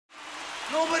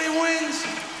Nobody wins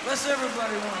unless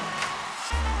everybody wins.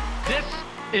 This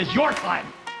is your time.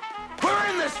 We're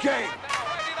in this game.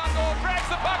 Drags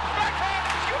the puck, backhand,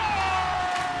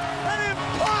 An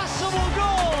impossible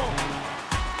goal.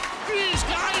 These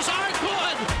guys are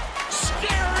good.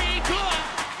 Scary good.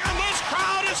 And this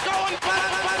crowd is going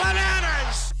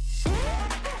bananas.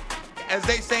 As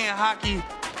they say in hockey,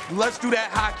 let's do that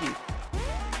hockey.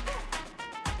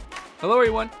 Hello,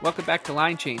 everyone. Welcome back to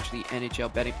Line Change, the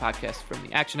NHL betting podcast from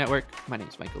the Action Network. My name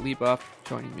is Michael Leboff.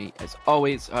 Joining me, as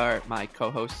always, are my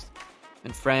co-hosts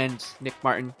and friends, Nick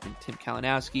Martin and Tim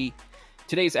Kalinowski.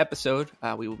 Today's episode,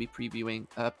 we will be previewing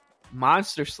a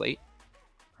monster slate,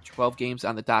 12 games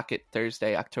on the docket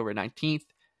Thursday, October 19th.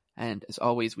 And as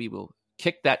always, we will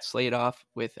kick that slate off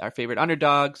with our favorite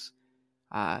underdogs.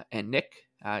 And Nick,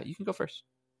 you can go first.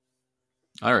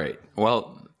 All right.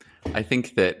 Well, I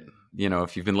think that,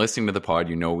 if you've been listening to the pod,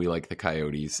 we like the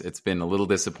Coyotes. It's been a little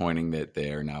disappointing that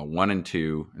they are now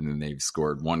 1-2, and then they've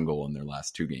scored 1 goal in their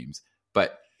last 2 games.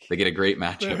 But they get a great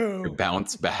matchup to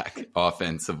bounce back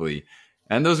offensively.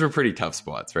 And those were pretty tough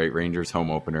spots, right? Rangers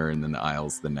home opener and then the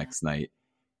Isles the next night,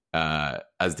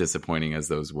 as disappointing as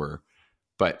those were.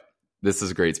 But this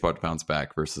is a great spot to bounce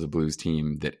back versus a Blues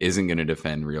team that isn't going to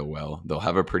defend real well. They'll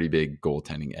have a pretty big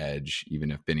goaltending edge,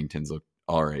 even if Binnington's looked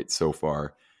all right so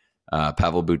far.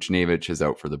 Pavel Buchnevich is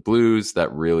out for the Blues.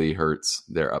 That really hurts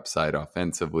their upside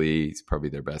offensively. He's probably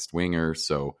their best winger,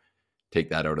 so take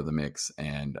that out of the mix.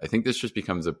 And I think this just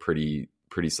becomes a pretty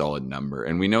solid number.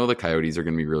 And we know the Coyotes are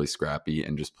going to be really scrappy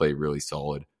and just play really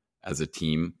solid as a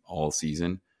team all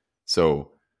season.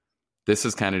 So this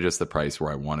is kind of just the price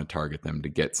where I want to target them to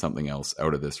get something else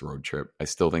out of this road trip. I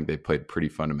still think they've played pretty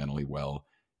fundamentally well,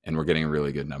 and we're getting a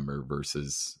really good number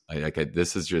versus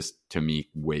this is just, to me,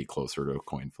 way closer to a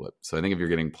coin flip. So I think if you're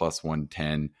getting plus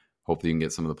 110, hopefully you can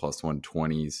get some of the plus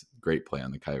 120s. Great play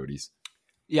on the Coyotes.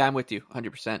 Yeah, I'm with you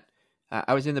 100%.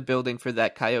 I was in the building for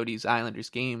that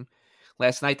Coyotes-Islanders game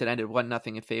last night that ended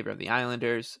 1-0 in favor of the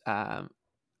Islanders. And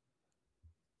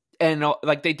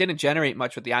they didn't generate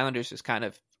much, but the Islanders just kind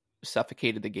of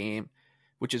suffocated the game,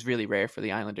 which is really rare for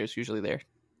the Islanders. Usually they're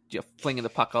flinging the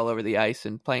puck all over the ice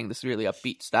and playing this really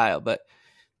upbeat style, but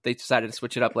they decided to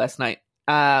switch it up last night.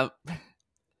 I'm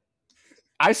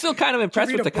still kind of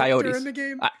impressed with the Coyotes. The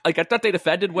game? I thought they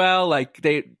defended well.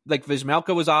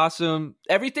 Vizmelka was awesome.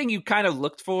 Everything you kind of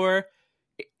looked for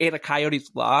in a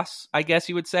Coyotes loss, I guess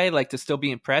you would say, to still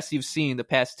be impressed. You've seen the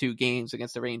past 2 games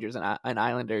against the Rangers and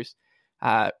Islanders,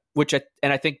 I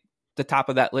think the top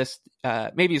of that list,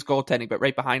 maybe is goaltending, but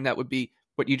right behind that would be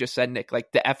what you just said, Nick.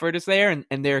 The effort is there,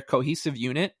 and they're a cohesive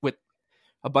unit with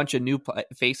a bunch of new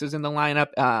faces in the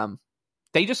lineup.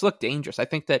 They just look dangerous. I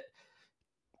think that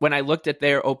when I looked at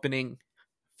their opening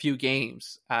few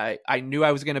games, I knew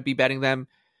I was going to be betting them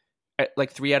at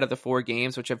 3 out of the 4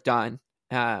 games, which I've done.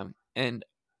 And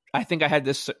I think I had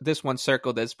this one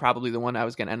circled as probably the one I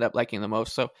was going to end up liking the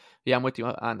most. So yeah, I'm with you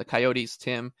on the Coyotes,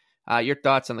 Tim. Your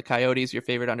thoughts on the Coyotes, your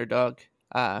favorite underdog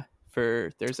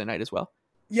for Thursday night as well?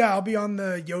 Yeah, I'll be on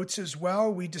the Yotes as well.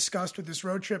 We discussed with this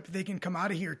road trip, if they can come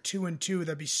out of here 2-2,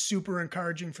 that'd be super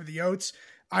encouraging for the Yotes.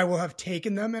 I will have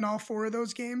taken them in all 4 of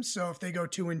those games. So if they go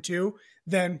 2-2,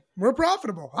 then we're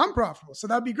profitable. I'm profitable. So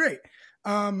that'd be great.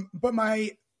 But my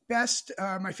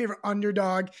favorite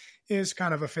underdog is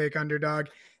kind of a fake underdog.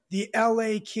 The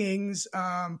LA Kings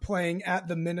playing at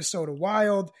the Minnesota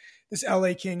Wild. This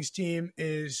LA Kings team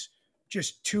is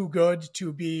just too good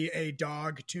to be a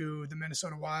dog to the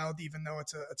Minnesota Wild, even though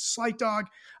it's a slight dog.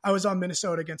 I was on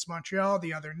Minnesota against Montreal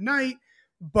the other night,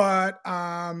 but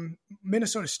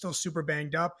Minnesota's still super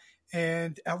banged up,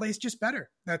 and LA's just better.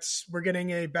 We're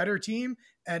getting a better team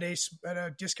at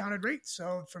a discounted rate.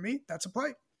 So for me, that's a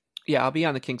play. Yeah, I'll be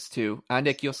on the Kings too.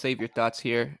 Nick, you'll save your thoughts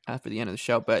here for the end of the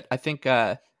show, but I think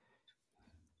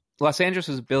Los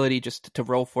Angeles' ability just to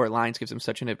roll 4 lines gives them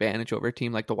such an advantage over a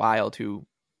team like the Wild, who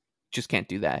just can't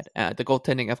do that. The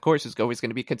goaltending, of course, is always going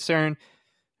to be a concern,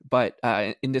 but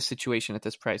in this situation at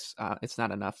this price, it's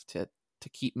not enough to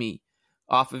keep me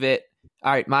off of it.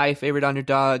 All right, my favorite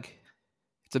underdog.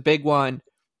 It's a big one.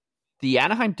 The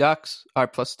Anaheim Ducks are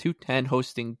plus 210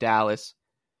 hosting Dallas.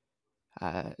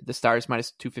 The Stars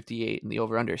minus 258 and the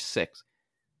over-under is 6.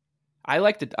 I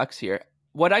like the Ducks here.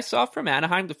 What I saw from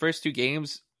Anaheim the first 2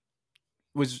 games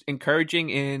was encouraging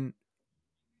in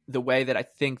the way that I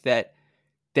think that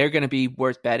they're going to be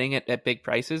worth betting at big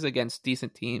prices against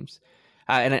decent teams.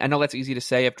 And I know that's easy to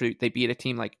say after they beat a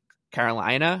team like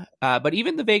Carolina, but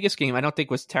even the Vegas game I don't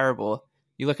think was terrible.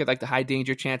 You look at the high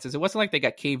danger chances. It wasn't like they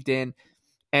got caved in,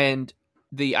 and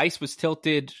the ice was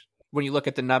tilted when you look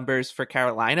at the numbers for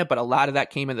Carolina, but a lot of that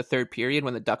came in the third period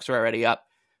when the Ducks were already up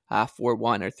 4-1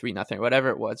 or 3-0 or whatever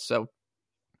it was. So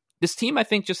this team, I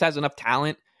think, just has enough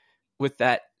talent with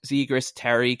that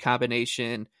Zegras-Terry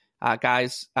combination.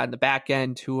 Guys on the back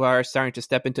end who are starting to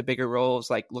step into bigger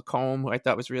roles, like Lacombe, who I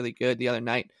thought was really good the other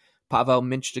night, Pavel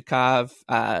Mintyukov,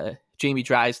 Jamie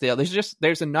Drysdale.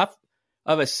 There's enough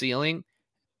of a ceiling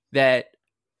that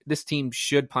this team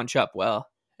should punch up well.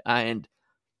 And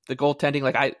the goaltending,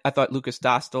 like I thought Lucas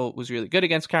Dostal was really good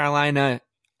against Carolina.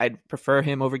 I'd prefer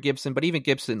him over Gibson, but even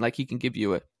Gibson, like he can give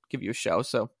you a show.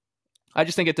 So I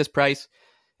just think at this price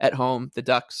at home, the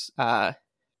Ducks,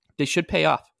 they should pay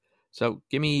off. So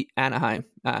give me Anaheim,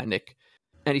 Nick.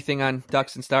 Anything on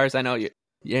Ducks and Stars? I know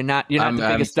you're not the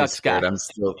biggest Ducks guy. I'm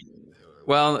still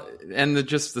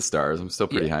just the Stars. I'm still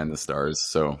pretty high on the Stars,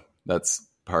 so that's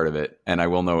part of it. And I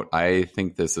will note, I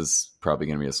think this is probably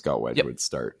going to be a Scott Wedgwood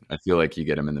start. I feel like you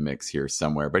get him in the mix here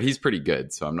somewhere, but he's pretty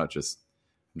good. So I'm not just.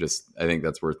 I think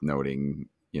that's worth noting.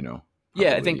 Yeah,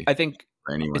 I think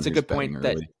it's a good point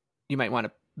that you might want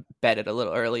to bet it a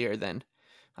little earlier than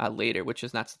later, which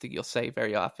is not something you'll say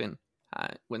very often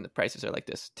when the prices are like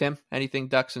this. Tim, anything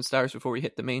Ducks and Stars before we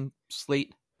hit the main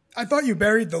slate? I thought you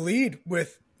buried the lead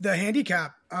with the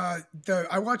handicap.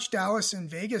 I watched Dallas and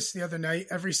Vegas the other night,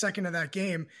 every second of that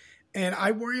game, and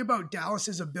I worry about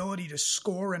Dallas's ability to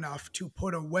score enough to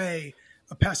put away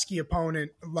a pesky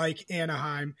opponent like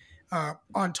Anaheim.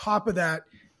 On top of that,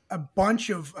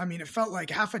 it felt like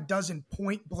half a dozen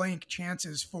point blank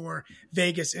chances for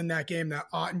Vegas in that game that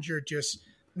Ottinger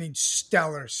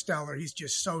stellar. He's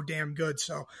just so damn good.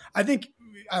 So I think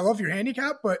I love your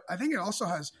handicap, but I think it also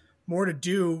has more to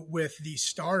do with the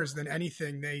Stars than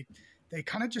anything. They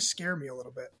kind of just scare me a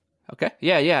little bit. Okay.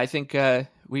 Yeah. I think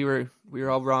we were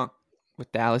all wrong with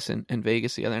Dallas and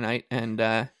Vegas the other night. And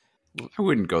I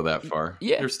wouldn't go that far.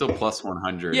 Yeah. They're still plus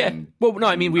 100. Yeah. Well, no,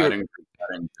 I mean,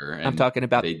 I'm talking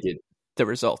about the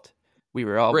result. We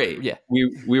were all right. Yeah.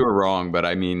 We were wrong, but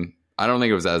I mean, I don't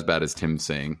think it was as bad as Tim's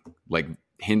saying. Like,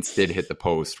 Hintz did hit the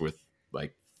post with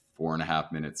like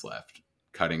 4.5 minutes left,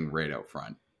 cutting right out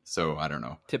front. So I don't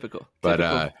know. Typical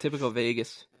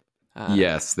Vegas.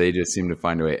 Yes, they just seem to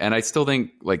find a way. And I still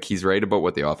think like he's right about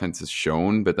what the offense has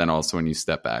shown, but then also when you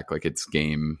step back, like it's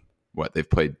they've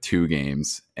played 2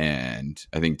 games, and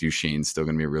I think Duchesne's still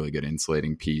going to be a really good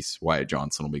insulating piece. Wyatt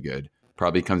Johnson will be good.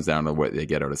 Probably comes down to what they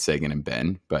get out of Sagan and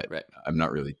Ben, but I'm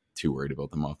not really too worried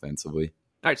about them offensively.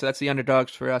 All right, so that's the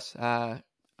underdogs for us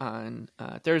on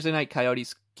Thursday night.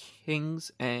 Coyotes,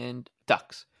 Kings, and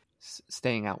Ducks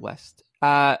staying out west.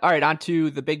 All right, on to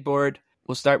the big board.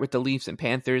 We'll start with the Leafs and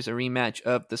Panthers, a rematch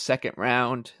of the second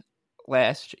round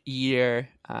last year.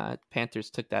 Panthers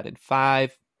took that in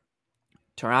 5.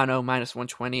 Toronto minus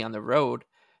 120 on the road.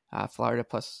 Florida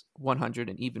plus 100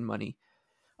 and even money.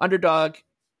 Underdog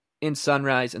in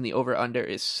Sunrise, and the over-under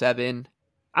is 7.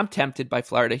 I'm tempted by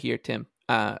Florida here, Tim,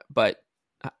 but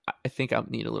I think I'll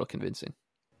need a little convincing.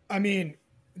 I mean,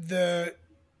 the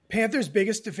Panthers'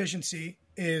 biggest deficiency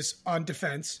is on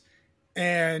defense,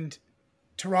 and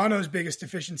Toronto's biggest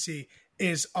deficiency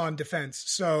is on defense.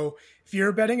 So if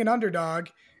you're betting an underdog,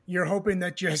 you're hoping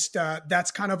that just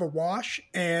that's kind of a wash,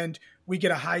 and we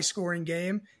get a high-scoring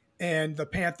game, and the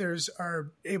Panthers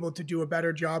are able to do a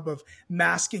better job of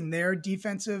masking their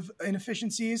defensive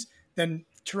inefficiencies than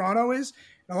Toronto is.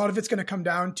 And a lot of it's going to come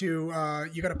down to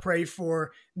you got to pray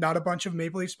for not a bunch of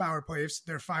Maple Leafs power plays.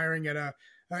 They're firing at a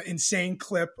insane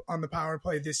clip on the power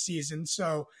play this season.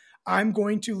 So I'm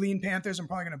going to lean Panthers. I'm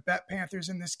probably going to bet Panthers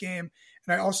in this game.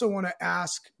 And I also want to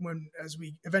ask, as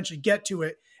we eventually get to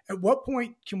it, at what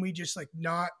point can we just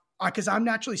not, because I'm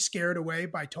naturally scared away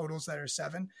by totals that are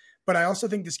 7, but I also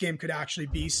think this game could actually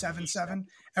be 7-7.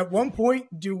 At one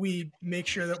point, do we make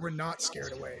sure that we're not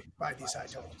scared away by these high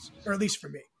totals, or at least for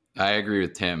me? I agree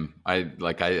with Tim.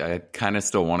 I kind of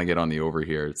still want to get on the over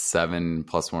here. It's 7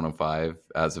 plus 105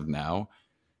 as of now.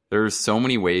 There's so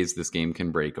many ways this game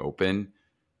can break open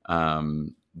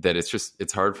that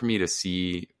it's hard for me to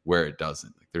see where it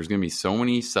doesn't. There's going to be so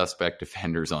many suspect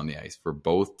defenders on the ice for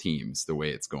both teams the way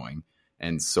it's going,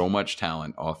 and so much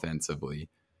talent offensively.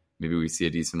 Maybe we see a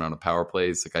decent amount of power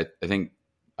plays. I think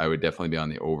I would definitely be on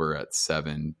the over at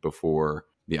 7 before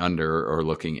the under, or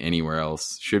looking anywhere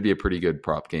else. Should be a pretty good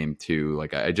prop game too.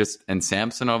 And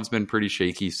Samsonov's been pretty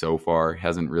shaky so far.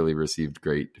 Hasn't really received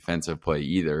great defensive play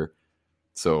either.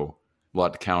 So a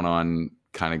lot to count on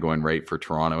kind of going right for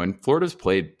Toronto. And Florida's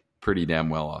played pretty damn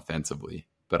well offensively.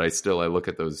 But I look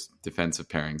at those defensive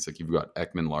pairings. Like, you've got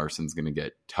Ekman-Larsson's going to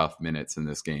get tough minutes in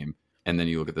this game. And then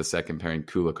you look at the second pairing,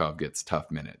 Kulikov gets tough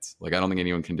minutes. I don't think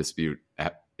anyone can dispute,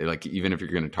 even if you're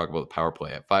going to talk about the power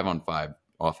play, at 5-on-5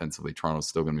 offensively, Toronto's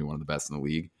still going to be one of the best in the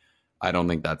league. I don't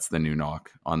think that's the new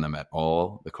knock on them at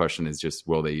all. The question is just,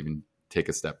 will they even take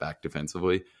a step back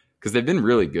defensively? Because they've been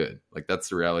really good. Like, that's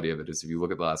the reality of it, is if you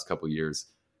look at the last couple of years,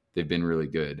 they've been really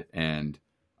good. And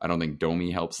I don't think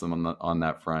Domi helps them on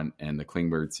that front. And the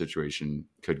Klingberg situation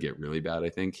could get really bad, I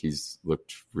think. He's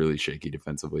looked really shaky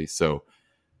defensively. So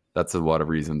that's a lot of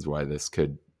reasons why this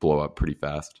could blow up pretty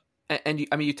fast. And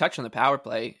you touch on the power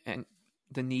play and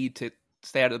the need to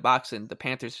stay out of the box, and the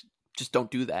Panthers just don't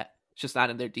do that. It's just not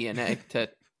in their DNA to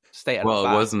stay out of the box.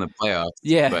 Well, it was in the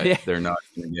playoffs, but they're not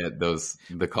going to get those.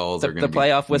 The calls are going to be... The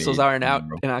playoff whistles aren't out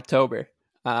in October.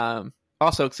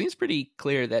 Also, it seems pretty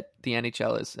clear that the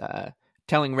NHL is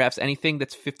telling refs anything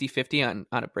that's 50-50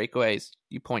 on a breakaway,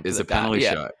 you point to the penalty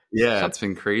shot. Yeah, it's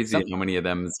been crazy how many of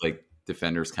them is like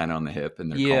defenders kind of on the hip,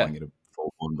 and they're calling it a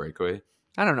full-blown breakaway.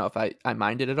 I don't know if I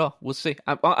mind it at all. We'll see.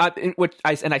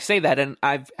 I say that, and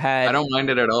I don't mind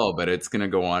it at all, but it's going to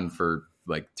go on for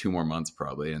like 2 more months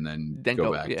probably, and then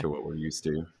go back to what we're used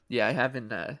to. Yeah, I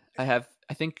haven't. I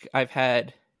think I've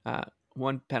had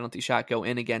one penalty shot go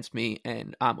in against me,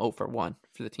 and I'm 0 for 1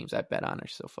 for the teams I've bet on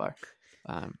so far.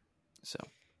 So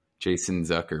Jason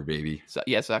Zucker, baby. So,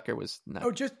 yeah, Zucker was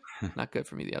not good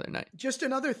for me the other night. Just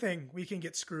another thing we can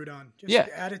get screwed on. Just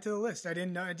add it to the list. I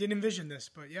didn't envision this,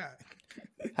 but yeah.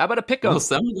 How about a pick 'em? Well,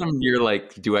 some of them you're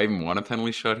like, do I even want a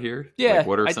penalty shot here? Yeah, like,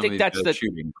 what are some of these guys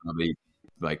shooting? Probably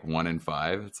like 1 in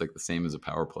 5. It's like the same as a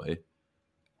power play.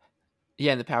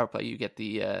 Yeah, in the power play you get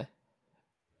the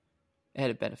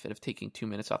added benefit of taking 2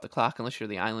 minutes off the clock, unless you're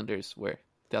the Islanders, where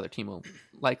the other team will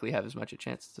likely have as much a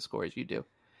chance to score as you do.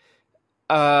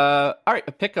 All right,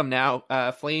 a pick 'em now.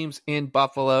 Flames in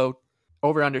Buffalo,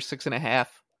 over under 6.5.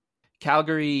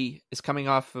 Calgary is coming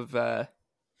off of a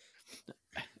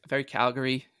very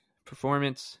Calgary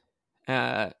performance,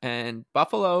 and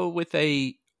Buffalo with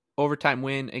a overtime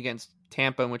win against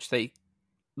Tampa, in which they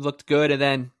looked good and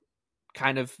then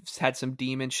kind of had some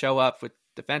demons show up with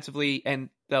defensively, and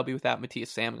they'll be without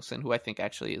Matthias Samuelsson, who I think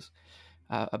actually is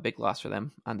a big loss for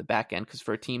them on the back end, because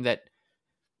for a team that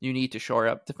you need to shore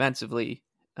up defensively,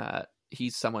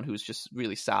 he's someone who's just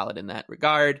really solid in that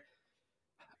regard.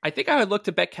 I think I would look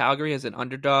to bet Calgary as an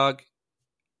underdog.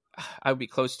 I would be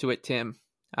close to it, Tim.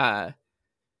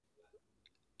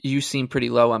 You seem pretty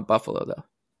low on Buffalo, though.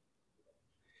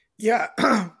 Yeah,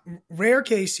 rare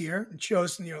case here. It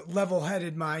shows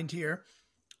level-headed mind here.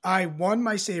 I won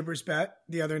my Sabres bet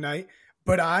the other night,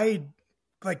 but I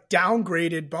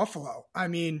downgraded Buffalo. I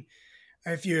mean,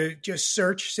 if you just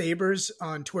search Sabres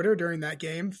on Twitter during that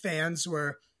game, fans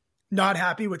were not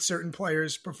happy with certain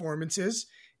players' performances.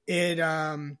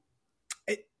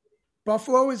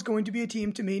 Buffalo is going to be a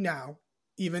team to me now,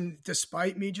 even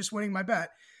despite me just winning my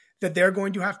bet, that they're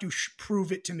going to have to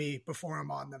prove it to me before I'm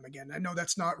on them again. I know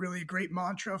that's not really a great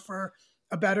mantra for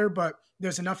a bettor, but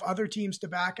there's enough other teams to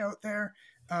back out there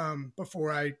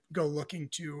before I go looking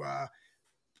to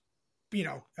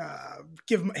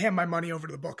hand my money over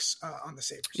to the books on the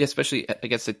Sabres. Yeah, especially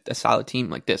against a solid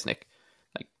team like this, Nick.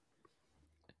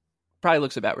 Probably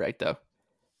looks about right, though.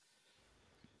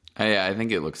 I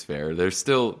think it looks fair. There's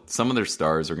still some of their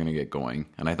stars are going to get going,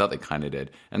 and I thought they kind of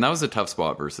did. And that was a tough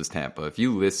spot versus Tampa. If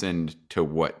you listened to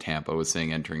what Tampa was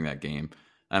saying entering that game,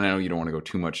 and I know you don't want to go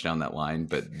too much down that line,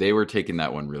 but they were taking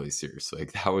that one really seriously.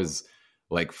 Like, that was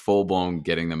like full blown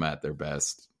getting them at their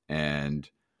best, and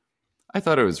I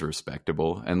thought it was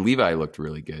respectable. And Levi looked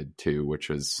really good too, which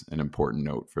was an important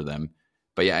note for them.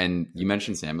 But yeah, and you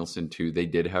mentioned Samuelsson too. They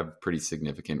did have pretty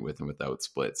significant with and without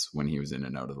splits when he was in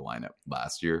and out of the lineup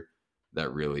last year.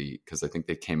 That really, because I think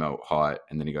they came out hot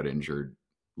and then he got injured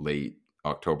late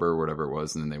October or whatever it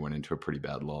was, and then they went into a pretty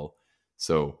bad lull.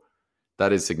 So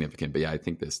that is significant. But yeah, I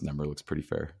think this number looks pretty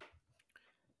fair.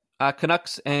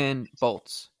 Canucks and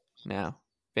Bolts now.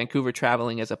 Vancouver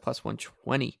traveling as a plus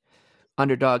 120.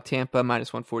 Underdog Tampa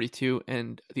minus 142,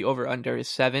 and the over-under is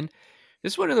 7.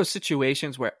 This is one of those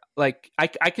situations where, like, I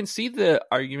can see the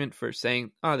argument for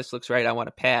saying, oh, this looks right, I want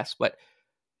to pass, but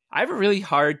I have a really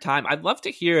hard time. I'd love to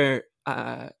hear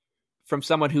from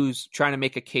someone who's trying to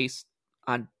make a case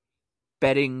on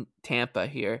betting Tampa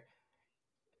here.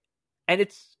 And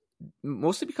it's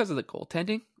mostly because of the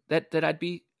goaltending that I'd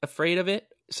be afraid of it.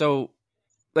 So,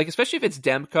 like, especially if it's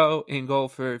Demko in goal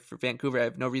for Vancouver, I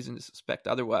have no reason to suspect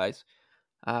otherwise.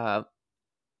 The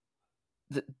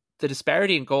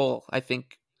disparity in goal, I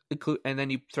think, and then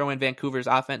you throw in Vancouver's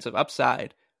offensive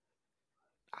upside,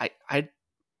 I'm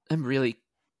really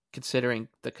considering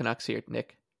the Canucks here,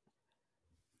 Nick.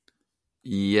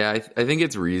 Yeah, I think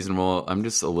it's reasonable. I'm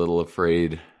just a little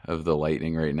afraid of the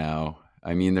Lightning right now.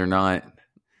 I mean, they're not...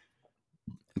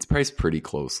 It's priced pretty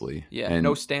closely. Yeah, and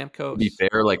no Stamkos. To be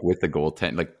fair, like with the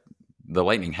goaltend, like the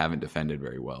Lightning haven't defended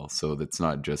very well, so that's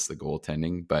not just the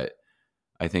goaltending, but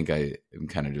I think I am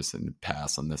kind of just in the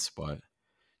pass on this spot.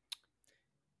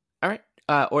 All right.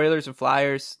 Oilers and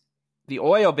Flyers. The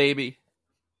oil, baby.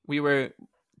 We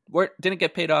didn't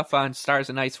get paid off on Stars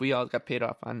and Ice. We all got paid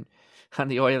off on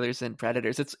the Oilers and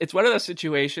Predators. It's one of those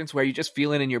situations where you just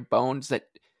feel it in your bones that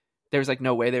there's like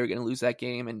no way they were going to lose that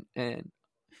game. And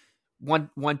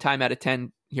one time out of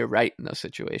 10, you're right in those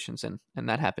situations. And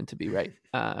that happened to be right.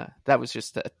 That was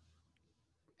just an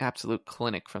absolute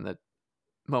clinic from the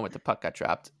moment the puck got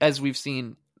dropped, as we've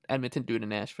seen Edmonton do to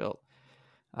Nashville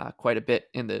quite a bit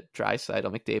in the Draisaitl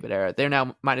McDavid era. They're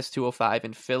now minus 205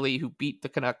 in Philly, who beat the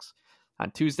Canucks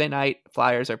on Tuesday night.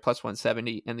 Flyers are plus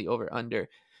 170, and the over-under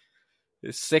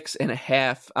is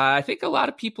 6.5. I think a lot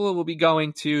of people will be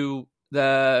going to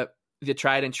the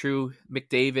tried and true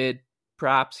McDavid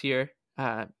props here,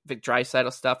 Vic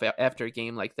Draisaitl stuff after a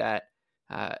game like that.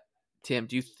 Tim,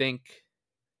 do you think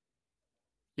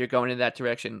you're going in that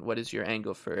direction? What is your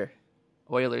angle for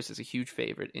Oilers as a huge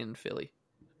favorite in Philly?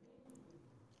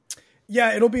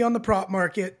 Yeah, it'll be on the prop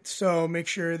market, so make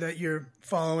sure that you're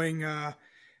following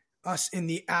us in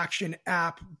the Action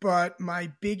app. But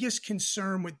my biggest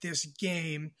concern with this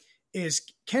game is,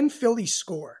 can Philly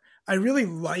score? I really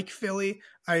like Philly.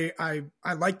 I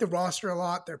like the roster a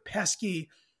lot. They're pesky,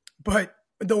 but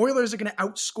the Oilers are going to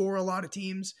outscore a lot of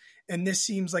teams, and this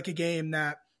seems like a game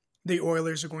that the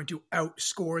Oilers are going to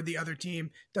outscore the other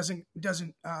team.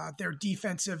 Their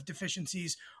defensive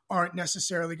deficiencies aren't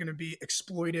necessarily going to be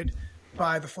exploited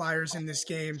by the Flyers in this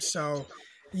game. So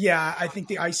yeah, I think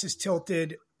the ice is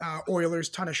tilted. Oilers,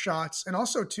 ton of shots. And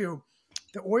also too,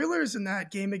 the Oilers in that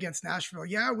game against Nashville,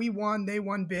 yeah, we won, they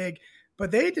won big,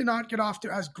 but they did not get off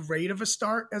to as great of a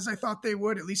start as I thought they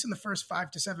would, at least in the first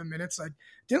 5 to 7 minutes. I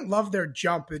didn't love their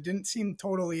jump. It didn't seem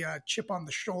totally a chip on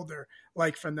the shoulder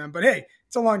like from them, but hey,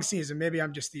 it's a long season. Maybe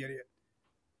I'm just the idiot.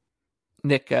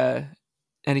 Nick,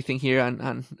 anything here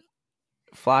on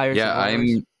Flyers? Yeah,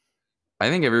 I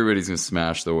think everybody's going to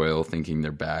smash the Oil thinking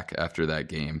they're back after that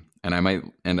game. And I might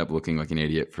end up looking like an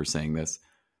idiot for saying this,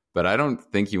 but I don't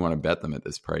think you want to bet them at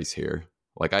this price here.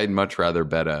 Like, I'd much rather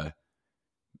bet a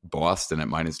Boston at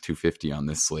minus 250 on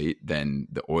this slate than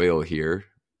the Oil here,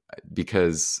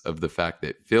 because of the fact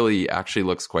that Philly actually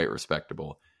looks quite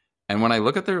respectable. And when I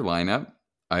look at their lineup,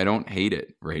 I don't hate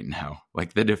it right now.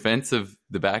 Like,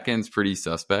 the back end's pretty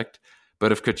suspect,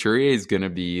 but if Couturier is going to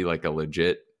be like a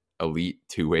legit elite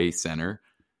two-way center,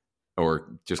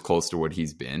 or just close to what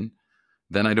he's been,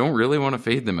 then I don't really want to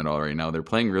fade them at all right now. They're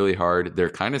playing really hard. They're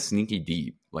kind of sneaky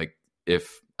deep. Like,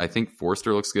 I think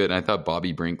Forster looks good, and I thought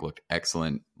Bobby Brink looked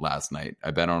excellent last night.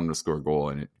 I bet on him to score a goal,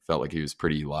 and it felt like he was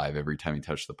pretty live every time he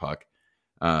touched the puck.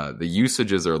 The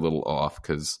usages are a little off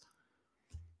because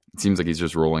it seems like he's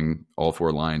just rolling all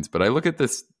 4 lines. But I look at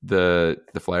the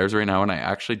Flyers right now, and I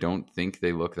actually don't think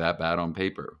they look that bad on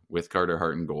paper. With Carter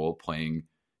Hart in goal playing,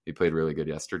 he played really good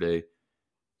yesterday.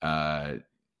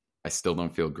 I still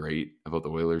don't feel great about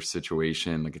the Oilers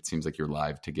situation. Like, it seems like you're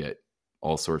live to get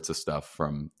all sorts of stuff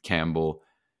from Campbell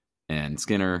and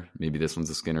Skinner. Maybe this one's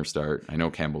a Skinner start. I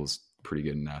know Campbell's pretty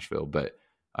good in Nashville, but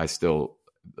I still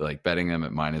like betting them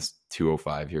at minus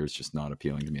 205 here is just not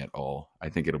appealing to me at all. I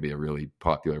think it'll be a really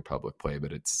popular public play,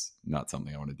 but it's not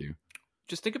something I want to do.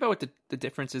 Just think about what the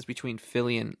difference is between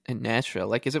Philly and Nashville.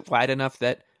 Like, is it wide enough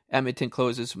that Edmonton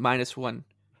closes minus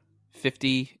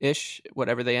 150-ish,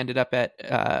 whatever they ended up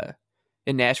at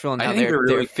in Nashville, and now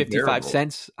they're 55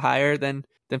 cents higher than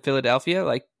Philadelphia?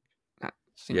 Like,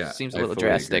 seems a little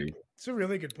drastic. Agree. It's a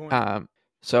really good point.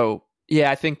 So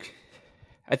yeah, I think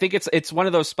it's one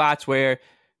of those spots where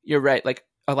you're right. Like,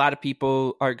 a lot of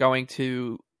people are going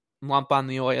to lump on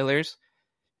the Oilers.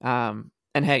 And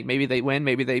hey, maybe they win,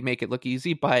 maybe they make it look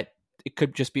easy, but it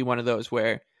could just be one of those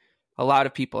where a lot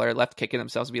of people are left kicking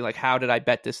themselves and be like, how did I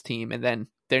bet this team? And then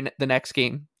the next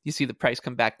game, you see the price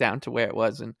come back down to where it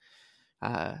was. And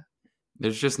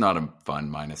there's just not a fun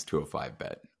minus 205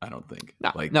 bet, I don't think.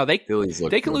 No, they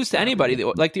can lose to anybody.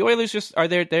 Like, the Oilers just are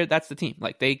there. That's the team.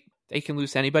 Like, they can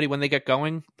lose to anybody when they get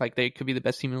going. Like, they could be the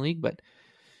best team in the league. But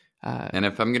and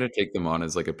if I'm going to take them on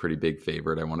as like a pretty big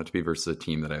favorite, I want it to be versus a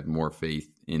team that I have more faith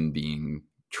in being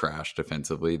trashed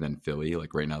defensively than Philly.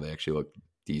 Like, right now, they actually look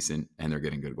decent and they're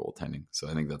getting good goaltending. So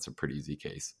I think that's a pretty easy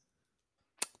case.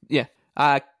 Yeah.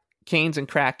 Canes and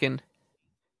Kraken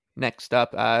next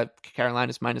up.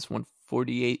 Carolina's minus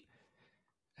 148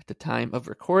 at the time of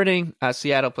recording.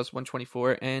 Seattle plus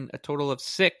 124 and a total of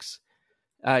 6.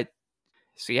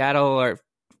 Seattle are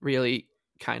really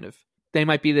kind of, they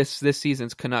might be this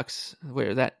season's Canucks,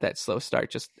 where that slow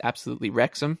start just absolutely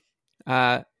wrecks them.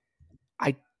 I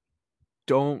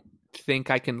don't think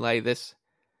I can lay this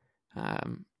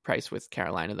price with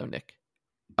Carolina, though, Nick.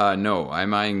 No,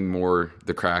 I'm eyeing more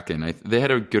the Kraken. They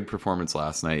had a good performance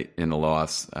last night in a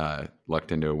loss,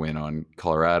 lucked into a win on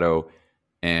Colorado.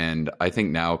 And I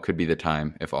think now could be the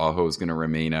time. If Aho is going to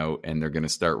remain out and they're going to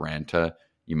start Ranta,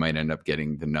 you might end up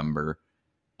getting the number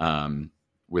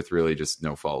with really just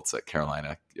no faults at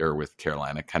Carolina, or with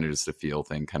Carolina, kind of just a feel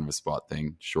thing, kind of a spot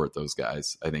thing, short those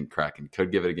guys. I think Kraken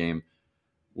could give it a game.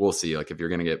 We'll see. Like if you're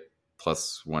going to get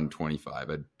plus 125,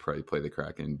 I'd probably play the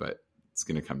Kraken, but it's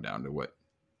going to come down to what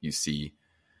you see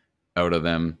out of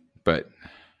them. But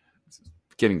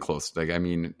getting close. Like, I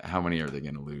mean, how many are they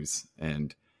going to lose?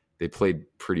 And they played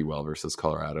pretty well versus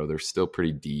Colorado. They're still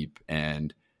pretty deep,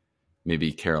 and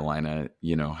maybe Carolina,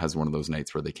 has one of those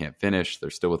nights where they can't finish.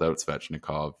 They're still without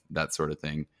Svechnikov, that sort of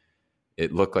thing.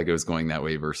 It looked like it was going that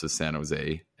way versus San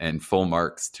Jose, and full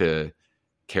marks to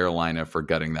Carolina for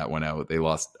gutting that one out. They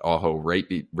lost Aho right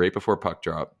before puck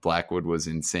drop. Blackwood was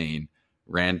insane.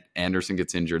 Anderson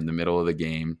gets injured in the middle of the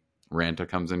game. Ranta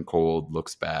comes in cold,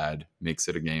 looks bad, makes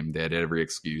it a game. They had every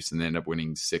excuse, and they end up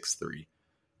winning 6-3,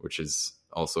 which is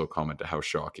also a comment to how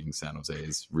shocking San Jose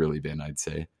has really been, I'd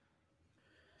say.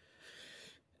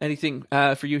 Anything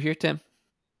for you here, Tim?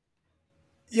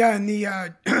 Yeah, in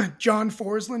the John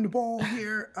Forsland Bowl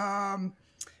here,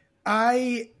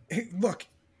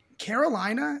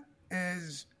 Carolina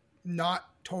has not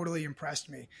totally impressed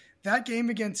me. That game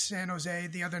against San Jose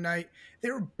the other night, they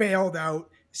were bailed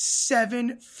out.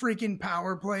 7 freaking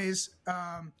power plays.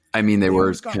 They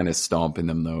were kind of stomping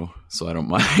them, though, so I don't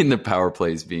mind the power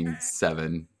plays being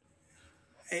 7.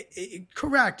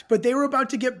 Correct, but they were about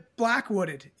to get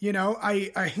blackwooded.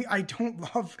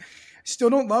 Still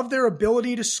don't love their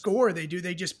ability to score. They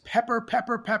just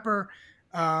pepper.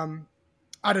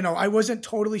 I don't know. I wasn't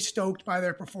totally stoked by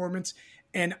their performance,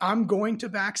 and I'm going to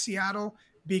back Seattle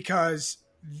because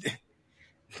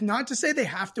not to say they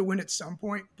have to win at some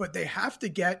point, but they have to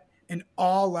get an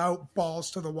all-out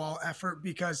balls to the wall effort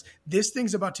because this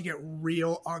thing's about to get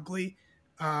real ugly.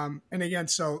 And again,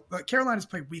 so Carolina's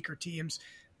played weaker teams.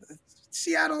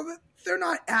 Seattle, they're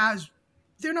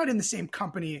not in the same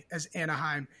company as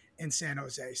Anaheim and San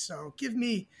Jose. So give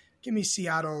me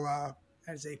Seattle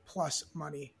as a plus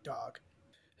money dog.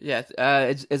 Yeah,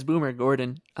 as Boomer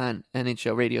Gordon on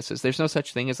NHL Radio says, there's no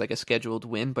such thing as like a scheduled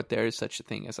win, but there is such a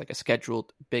thing as like a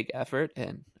scheduled big effort.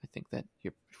 And I think that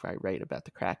you're probably right about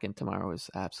the Kraken. Tomorrow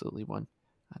is absolutely one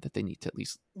that they need to at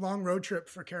least. Long road trip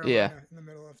for Carolina in the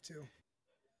middle of too.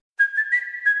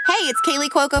 Hey, it's Kaylee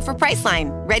Cuoco for Priceline.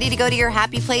 Ready to go to your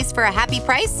happy place for a happy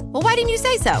price? Well, why didn't you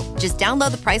say so? Just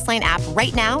download the Priceline app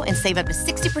right now and save up to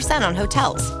 60% on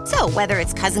hotels. So whether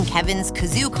it's Cousin Kevin's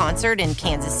Kazoo Concert in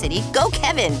Kansas City, go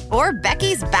Kevin, or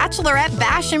Becky's Bachelorette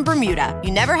Bash in Bermuda,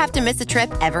 you never have to miss a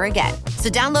trip ever again. So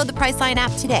download the Priceline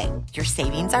app today. Your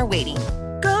savings are waiting.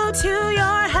 Go to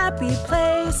your happy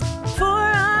place for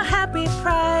a happy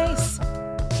price.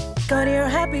 Go to your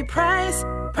happy price,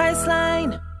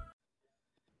 Priceline.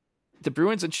 The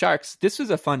Bruins and Sharks. This was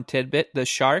a fun tidbit. The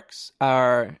Sharks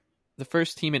are the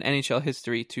first team in NHL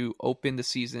history to open the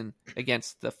season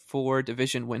against the 4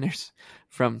 division winners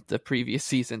from the previous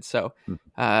season. So,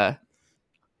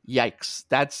 yikes.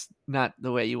 That's not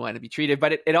the way you want to be treated.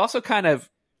 But it also kind of,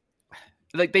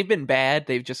 like, they've been bad.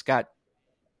 They've just got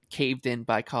caved in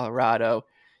by Colorado,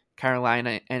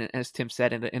 Carolina, and as Tim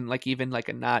said, and like even like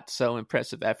a not so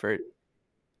impressive effort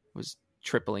was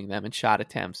tripling them in shot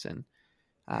attempts, and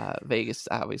Vegas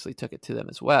obviously took it to them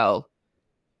as well.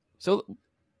 So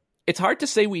it's hard to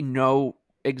say we know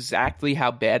exactly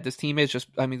how bad this team is.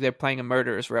 They're playing a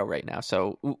murderer's row right now.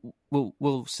 So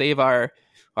we'll save our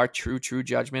true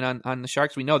judgment on the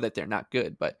Sharks. We know that they're not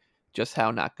good, but just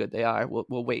how not good they are,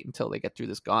 we'll wait until they get through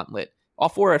this gauntlet. All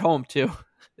 4 at home too.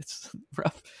 It's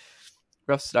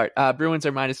rough start. Bruins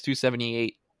are minus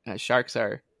 278. Sharks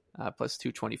are plus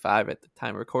 225 at the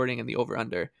time of recording, and the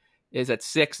over-under is at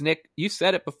 6. Nick, you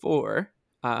said it before.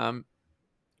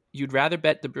 You'd rather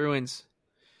bet the Bruins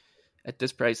at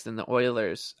this price than the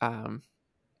Oilers.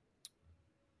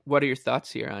 What are your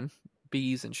thoughts here on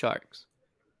Bees and Sharks?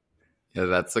 Yeah,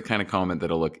 that's the kind of comment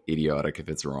that'll look idiotic if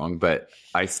it's wrong, but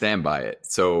I stand by it.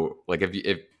 So, like,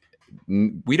 if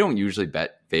we don't usually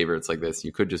bet favorites like this,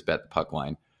 you could just bet the puck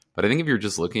line. But I think if you're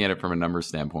just looking at it from a numbers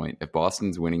standpoint, if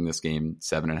Boston's winning this game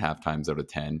 7.5 times out of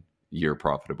 10, you're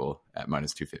profitable at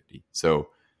minus 250. So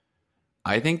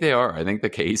I think they are. I think the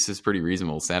case is pretty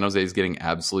reasonable. San Jose is getting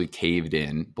absolutely caved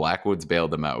in. Blackwood's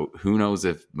bailed them out. Who knows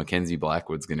if Mackenzie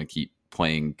Blackwood's going to keep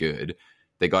playing good.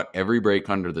 They got every break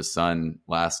under the sun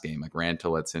last game. Like, Ranta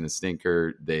lets in a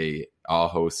stinker.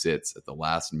 Aho sits at the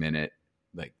last minute,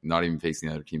 like not even facing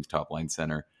the other team's top line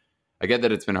center. I get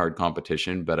that it's been hard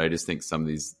competition, but I just think some of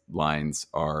these lines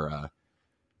are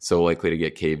so likely to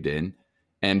get caved in.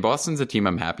 And Boston's a team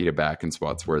I'm happy to back in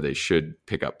spots where they should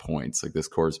pick up points. Like, this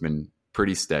core's been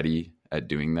pretty steady at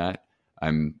doing that.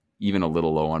 I'm even a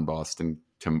little low on Boston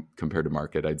compared to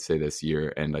market, I'd say, this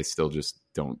year. And I still just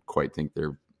don't quite think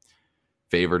they're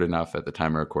favored enough at the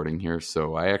time of recording here.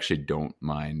 So I actually don't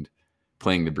mind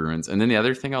playing the Bruins. And then the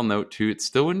other thing I'll note too, it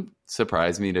still wouldn't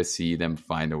surprise me to see them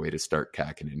find a way to start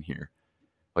Kakinen here.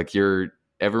 Like,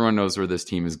 everyone knows where this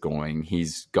team is going.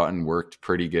 He's gotten worked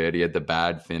pretty good. He had the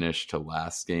bad finish to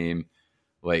last game.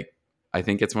 Like, I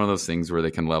think it's one of those things where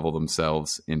they can level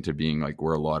themselves into being like,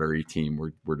 we're a lottery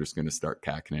team. We're just going to start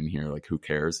Kakinen here. Like, who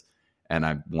cares? And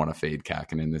I want to fade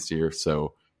Kakinen this year.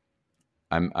 So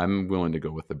I'm willing to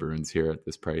go with the Bruins here at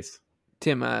this price.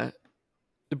 Tim, the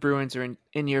Bruins are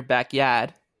in your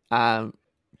backyard, and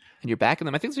you're backing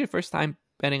them. I think it's your first time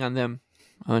betting on them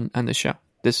on the show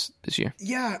this year.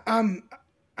 Yeah, I'm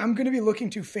going to be looking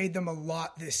to fade them a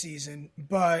lot this season,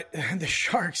 but the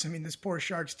Sharks, I mean, this poor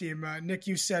Sharks team, Nick,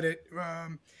 you said it,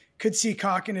 could see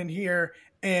Kakinen here.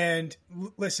 And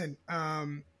listen,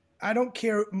 I don't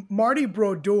care. Marty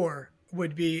Brodeur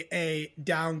would be a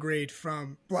downgrade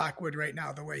from Blackwood right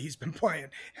now, the way he's been playing.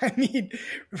 I mean,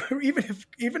 even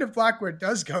if Blackwood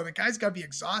does go, the guy's got to be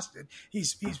exhausted.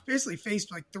 He's basically faced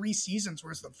like 3 seasons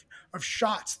worth of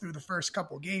shots through the first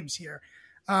couple games here.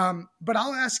 But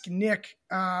I'll ask Nick,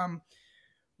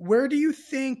 where do you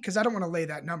think, because I don't want to lay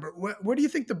that number, where do you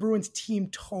think the Bruins team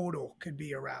total could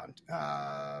be around?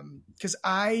 Because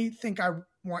I think I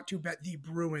want to bet the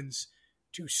Bruins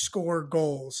to score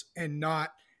goals and not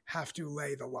have to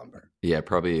lay the lumber. Yeah,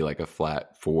 probably like a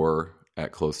flat 4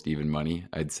 at close to even money,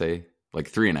 I'd say.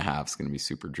 Like 3.5 is going to be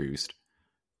super juiced.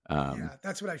 Yeah,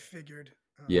 that's what I figured.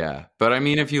 Yeah, but I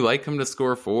mean, if you like them to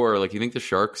score 4, like, you think the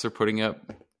Sharks are putting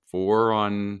up 4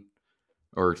 on,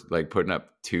 or like putting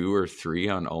up 2 or 3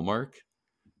 on Ullmark?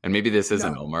 And maybe this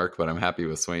isn't Ullmark, but I'm happy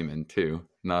with Swayman too.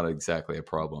 Not exactly a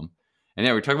problem. And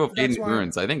yeah, we talk about fading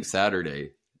Bruins. I think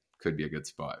Saturday could be a good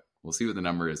spot. We'll see what the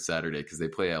number is Saturday, because they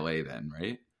play LA then,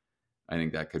 right? I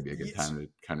think that could be a good time to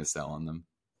kind of sell on them.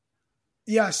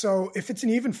 Yeah, so if it's an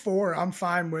even 4, I'm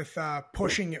fine with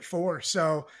pushing it 4.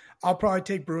 So I'll probably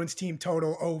take Bruins team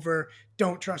total over.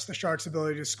 Don't trust the Sharks'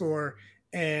 ability to score,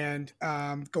 and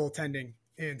goaltending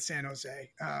in San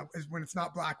Jose. When it's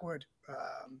not Blackwood,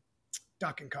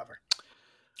 duck and cover.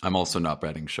 I'm also not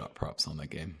betting shot props on that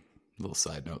game. Little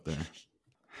side note there.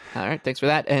 All right, thanks for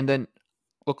that. And then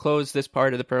we'll close this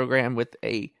part of the program with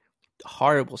a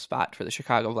horrible spot for the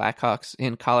Chicago Blackhawks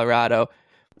in Colorado.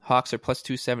 Hawks are plus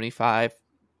 275,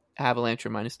 Avalanche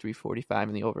are minus 345,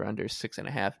 and the over-under is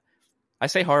 6.5. I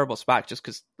say horrible spot just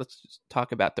because let's just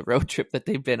talk about the road trip that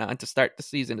they've been on to start the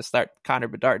season, to start Connor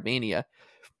Bedard mania.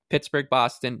 Pittsburgh,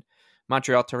 Boston,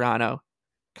 Montreal, Toronto,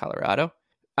 Colorado.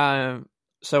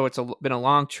 So it's been a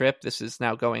long trip. This is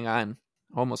now going on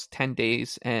almost 10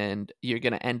 days, and you're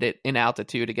going to end it in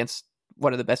altitude against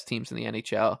one of the best teams in the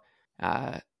NHL.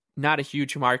 Not a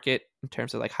huge market in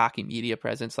terms of like hockey media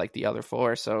presence like the other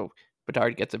 4, so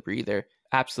Bedard gets a breather.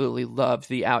 Absolutely love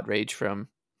the outrage from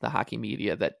the hockey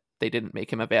media that they didn't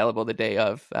make him available the day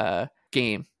of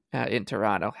game in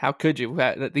Toronto. How could you?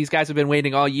 These guys have been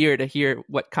waiting all year to hear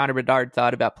what Connor Bedard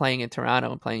thought about playing in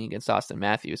Toronto and playing against Austin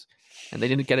Matthews, and they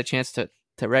didn't get a chance to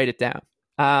write it down.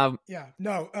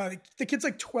 The kid's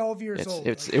like 12 years old.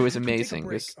 It was amazing.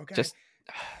 It was just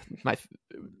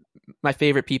my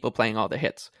favorite people playing all the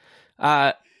hits.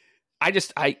 I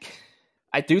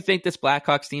do think this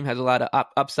Blackhawks team has a lot of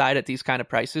upside at these kind of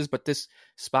prices, but this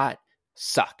spot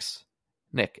sucks.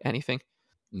 Nick, anything?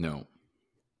 No.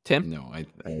 Tim? No, I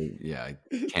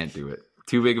can't do it.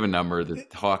 Too big of a number. The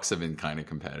Hawks have been kind of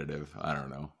competitive. I don't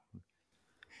know.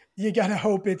 You gotta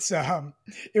hope it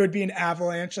would be an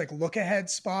Avalanche like look ahead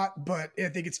spot, but I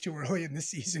think it's too early in the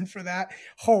season for that.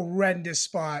 Horrendous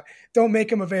spot. Don't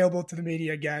make him available to the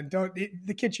media again.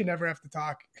 The kid should never have to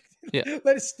talk. Yeah.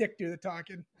 Let us stick to the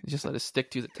talking. Just let us stick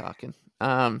to the talking.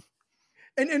 And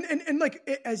like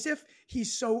as if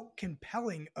he's so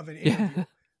compelling of an interview. Yeah.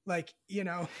 Like, you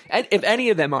know. And if any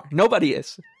of them are, nobody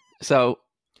is. So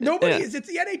nobody is. It's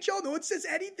the NHL. No one says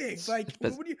anything. Like,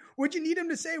 what'd you need him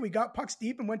to say? We got pucks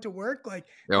deep and went to work. Like,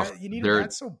 you needed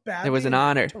that so bad. It was an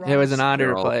honor. It was an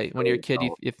honor to play. When you're a kid,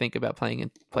 you think about playing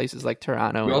in places like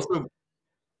Toronto. We also,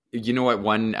 you know what?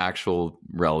 One actual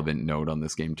relevant note on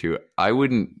this game too. I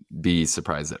wouldn't be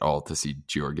surprised at all to see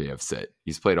Georgiev sit.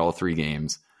 He's played all 3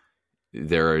 games.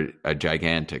 They're a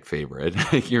gigantic favorite.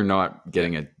 You're not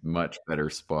getting a much better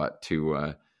spot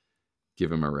to give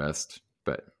him a rest.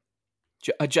 But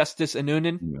Justice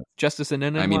Anunin? Yeah. Justice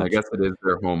Anunin? I mean, I guess it is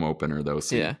their home opener, though.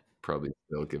 So yeah. probably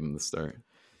still give them the start.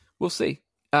 We'll see.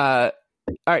 All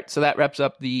right, so that wraps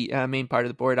up the main part of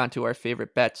the board. Onto our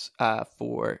favorite bets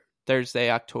for Thursday,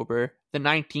 October the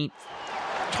 19th.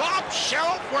 Top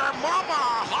shelf where mama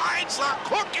hides the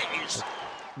cookies.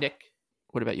 Nick,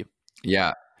 what about you?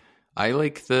 Yeah, I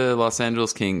like the Los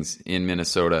Angeles Kings in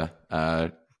Minnesota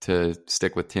to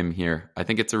stick with Tim here. I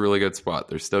think it's a really good spot.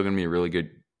 They're still going to be a really good,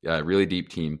 really deep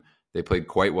team. They played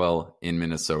quite well in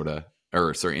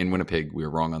in Winnipeg. We were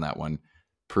wrong on that one.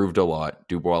 Proved a lot.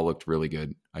 Dubois looked really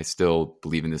good. I still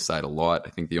believe in this side a lot. I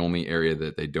think the only area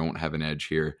that they don't have an edge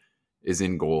here is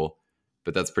in goal,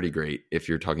 but that's pretty great if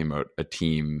you're talking about a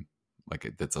team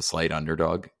that's a slight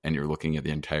underdog and you're looking at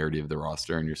the entirety of the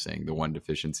roster and you're saying the one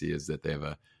deficiency is that they have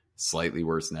a slightly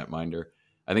worse netminder.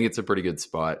 I think it's a pretty good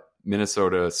spot.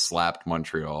 Minnesota slapped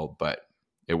Montreal, but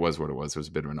it was what it was. It was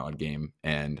a bit of an odd game.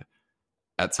 And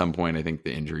at some point, I think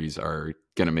the injuries are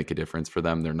going to make a difference for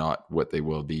them. They're not what they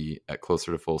will be at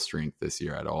closer to full strength this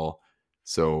year at all.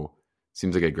 So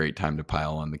seems like a great time to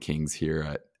pile on the Kings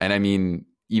here. And I mean,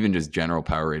 even just general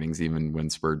power ratings, even when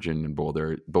Spurgeon and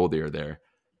Boldy are there,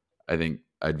 I think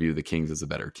I'd view the Kings as a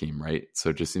better team, right? So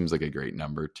it just seems like a great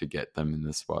number to get them in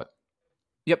this spot.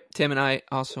 Yep, Tim and I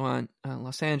also on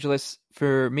Los Angeles.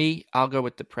 For me, I'll go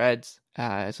with the Preds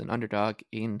as an underdog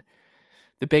in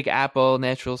the Big Apple.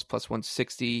 Naturals plus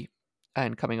 160,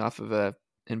 and coming off of a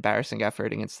embarrassing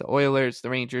effort against the Oilers. The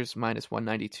Rangers minus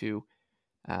 192,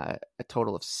 a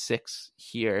total of 6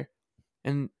 here.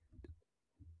 And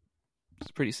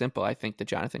it's pretty simple. I think that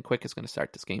Jonathan Quick is going to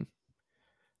start this game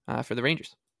for the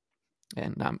Rangers.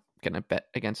 And I'm going to bet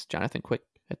against Jonathan Quick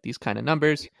at these kind of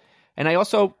numbers. And I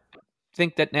also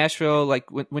think that Nashville, like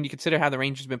when you consider how the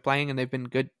Rangers have been playing and they've been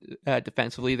good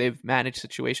defensively, they've managed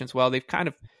situations well. They've kind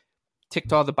of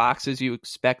ticked all the boxes you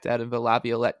expect out of a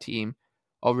Laviolette team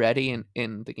already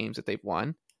in the games that they've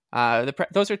won.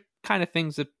 Those are kind of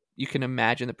things that you can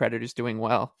imagine the Predators doing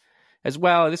well as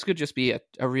well. This could just be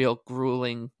a real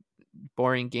grueling,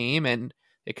 boring game, and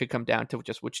it could come down to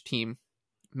just which team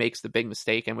makes the big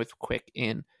mistake. And with Quick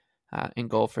in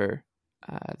goal for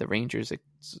the Rangers,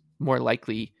 it's more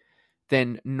likely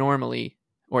than normally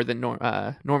or than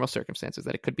normal circumstances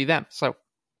that it could be them. So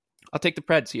I'll take the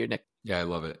Preds here, Nick. Yeah, I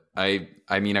love it.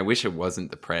 I mean, I wish it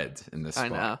wasn't the Preds in this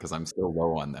spot because I'm still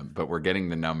low on them, but we're getting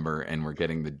the number and we're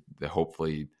getting the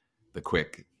hopefully the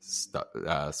quick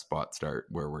spot start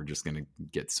where we're just going to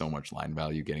get so much line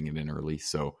value getting it in early.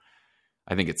 So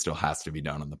I think it still has to be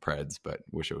done on the Preds, but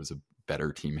wish it was a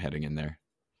better team heading in there.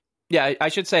 Yeah, I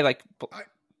should say like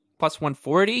plus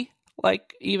 140,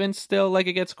 like even still like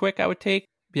it gets Quick, I would take.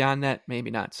 Beyond that, maybe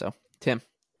not. So, Tim.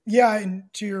 Yeah, and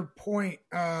to your point,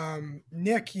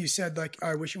 Nick, you said like,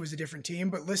 I wish it was a different team.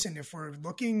 But listen, if we're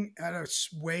looking at a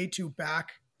way to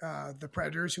back the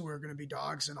Predators, who are going to be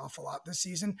dogs an awful lot this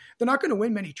season, they're not going to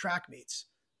win many track meets.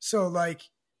 So like,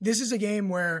 this is a game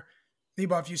where,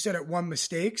 Leboff, you said it, one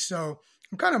mistake. So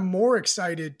I'm kind of more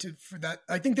excited for that.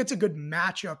 I think that's a good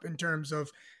matchup in terms of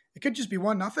it could just be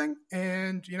 1-0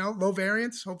 and, low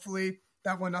variance. Hopefully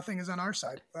that 1-0 is on our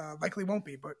side. Likely won't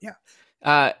be, but yeah.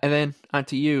 And then on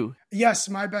to you. Yes,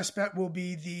 my best bet will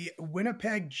be the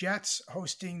Winnipeg Jets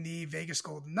hosting the Vegas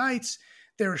Golden Knights.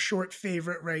 They're a short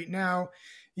favorite right now.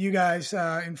 You guys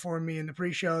informed me in the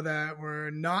pre-show that we're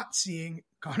not seeing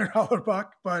Connor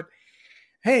Hellerbuck, but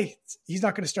hey, he's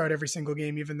not going to start every single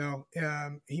game, even though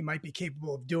he might be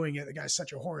capable of doing it. The guy's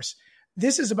such a horse.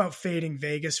 This is about fading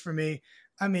Vegas for me.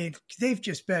 I mean, they've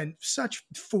just been such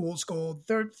fool's gold.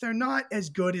 They're not as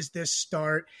good as this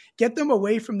start. Get them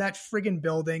away from that friggin'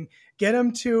 building. Get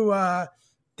them to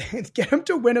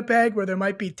Winnipeg, where there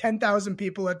might be 10,000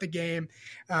 people at the game.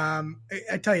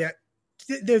 I tell you,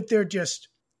 they're just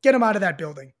get them out of that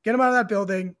building. Get them out of that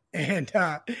building. And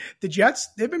the Jets,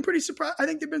 they've been pretty surprised. I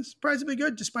think they've been surprisingly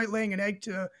good, despite laying an egg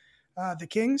to the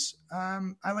Kings.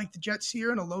 I like the Jets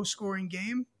here in a low-scoring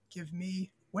game. Give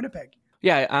me Winnipeg.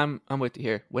 Yeah, I'm with you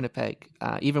here. Winnipeg,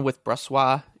 even with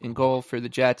Brossoit in goal for the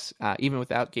Jets, even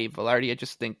without Gabe Vilardi, I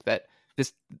just think that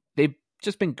they've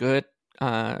just been good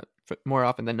more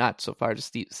often than not so far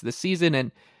this season.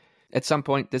 And at some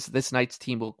point, this Knights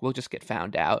team will just get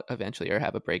found out eventually or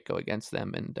have a break go against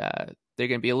them, and they're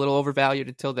going to be a little overvalued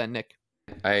until then. Nick,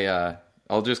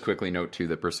 I'll just quickly note too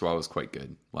that Brossoit was quite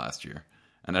good last year,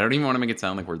 and I don't even want to make it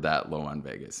sound like we're that low on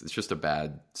Vegas. It's just a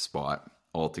bad spot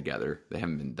altogether. They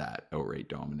haven't been that outright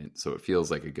dominant, so it feels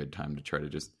like a good time to try to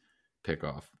just pick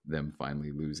off them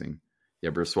finally losing.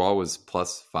 Yeah, Brossoit was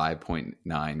plus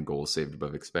 5.9 goals saved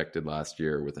above expected last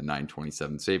year with a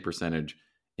 .927 save percentage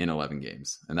in 11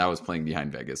 games, and that was playing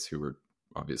behind Vegas, who were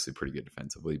obviously pretty good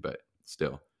defensively, but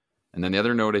still. And then the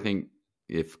other note I think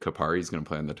if Kapari's going to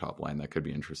play on the top line, that could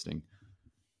be interesting.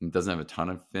 He doesn't have a ton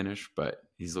of finish, but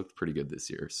he's looked pretty good this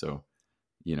year. So,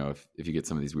 if you get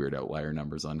some of these weird outlier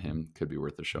numbers on him, could be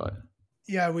worth a shot.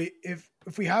 Yeah, if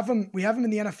we have him in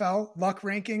the NFL luck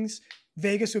rankings.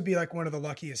 Vegas would be like one of the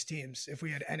luckiest teams if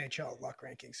we had NHL luck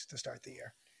rankings to start the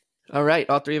year. All right,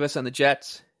 all three of us on the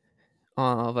Jets,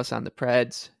 all of us on the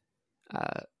Preds,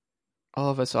 all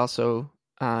of us also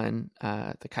on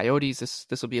the Coyotes.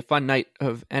 This will be a fun night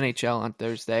of NHL on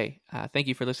Thursday. Thank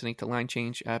you for listening to Line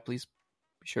Change. Please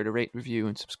be sure to rate, review,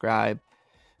 and subscribe.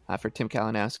 For Tim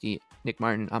Kalinowski, Nick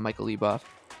Martin, I'm Michael Leboff.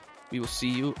 We will see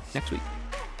you next week.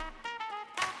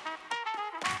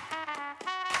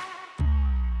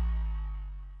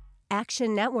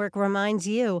 Action Network reminds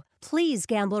you, please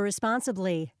gamble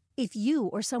responsibly. If you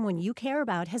or someone you care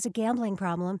about has a gambling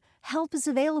problem, help is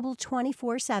available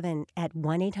 24/7 at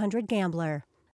 1-800-GAMBLER.